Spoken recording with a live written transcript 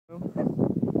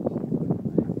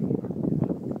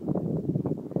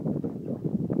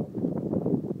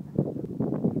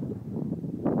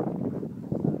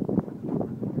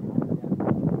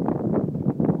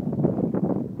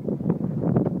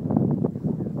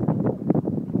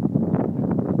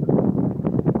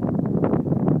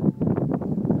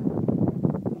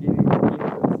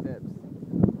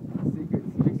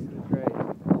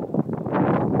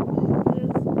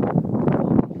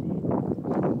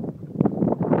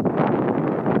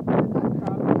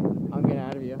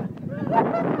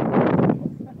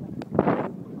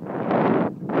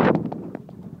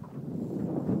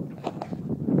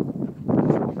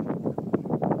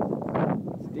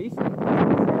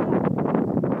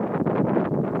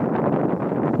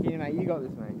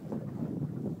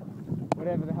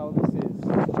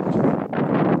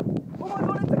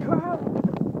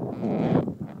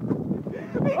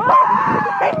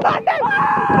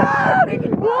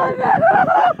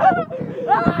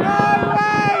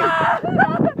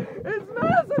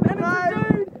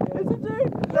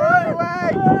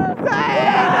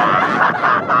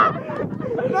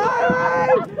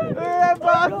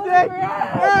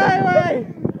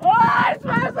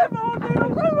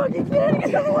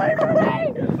Get away from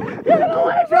me! Get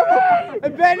away from me!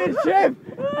 Abandon ship!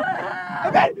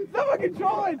 Someone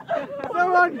control it!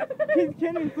 Someone!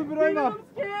 Keenan, flip it over! I'm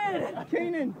scared!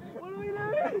 Keenan! What do we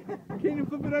do? Keenan,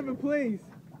 flip it over, please!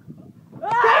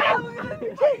 Ah! Look at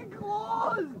the fucking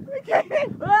claws!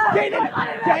 Keenan! Ah!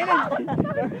 Keenan!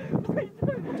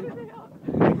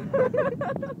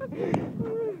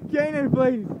 Keenan,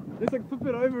 please! Just like flip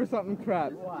it over or something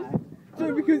crap. Why?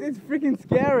 Dude, because it's freaking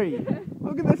scary!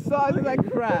 Look at the size of that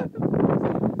crap!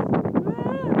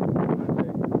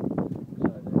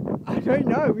 I don't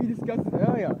know, we discussed it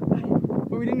earlier.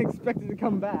 But we didn't expect it to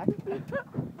come back. I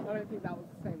don't think that was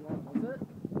the same one, was it?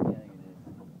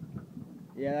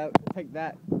 Yeah, take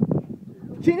that.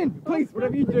 Keenan, please,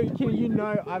 whatever you do, Keenan, you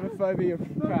know I have a phobia of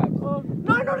crabs. No,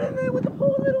 not in there with the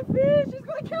poor little fish! He's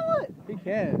gonna kill it! Who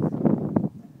cares?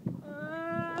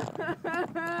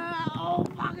 Oh,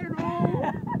 fucking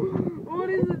hell! What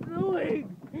is it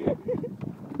doing? He's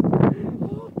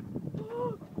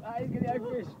gonna go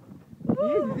fish. He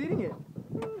is, he's eating it.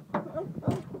 I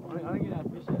don't get our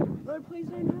fish out. No, please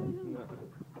don't hurt him.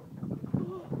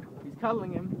 He's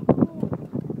cuddling him.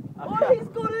 Oh, he's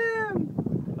got him!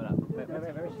 Wait,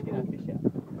 let's just get our fish out.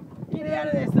 Get out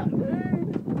of there, son!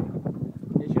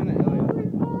 Yeah, she done it earlier.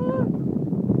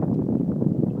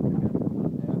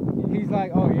 He's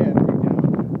like, oh yeah, freaked out.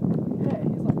 Yeah,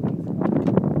 he's like, thanks,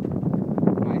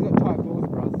 No, he's got tight claws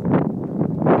for us.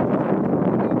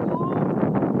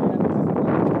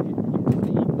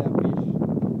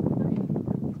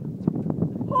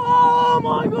 oh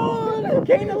my god!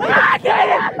 Keenan, Keenan!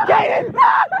 Keenan!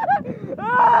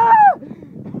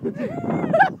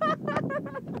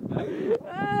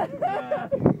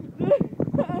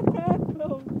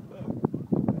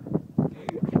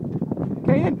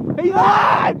 Keenan, he's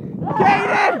alive!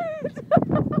 Keenan!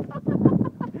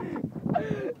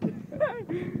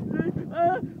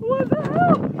 What the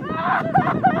hell?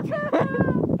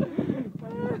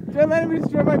 Don't let him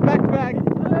destroy my backpack.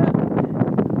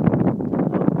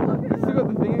 He's still got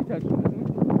the thing attached to it,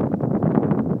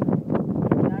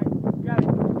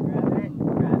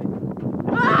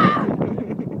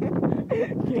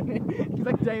 isn't it? He's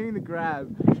like aiming the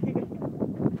grab.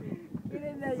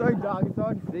 It's so dark, it's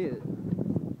hard to see it.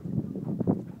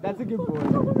 That's a good boy.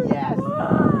 Yes!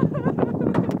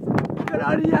 Good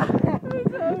on ya!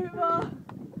 It's over!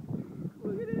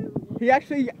 Look at him! He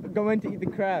actually went to eat the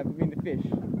crab, I mean the fish.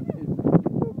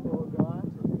 Poor guy.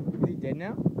 Is he dead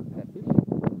now? That fish?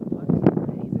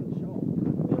 He's in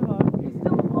shock. He's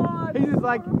still alive! He's just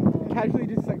like casually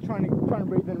just like trying to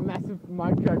breathe in a massive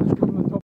mud crab just comes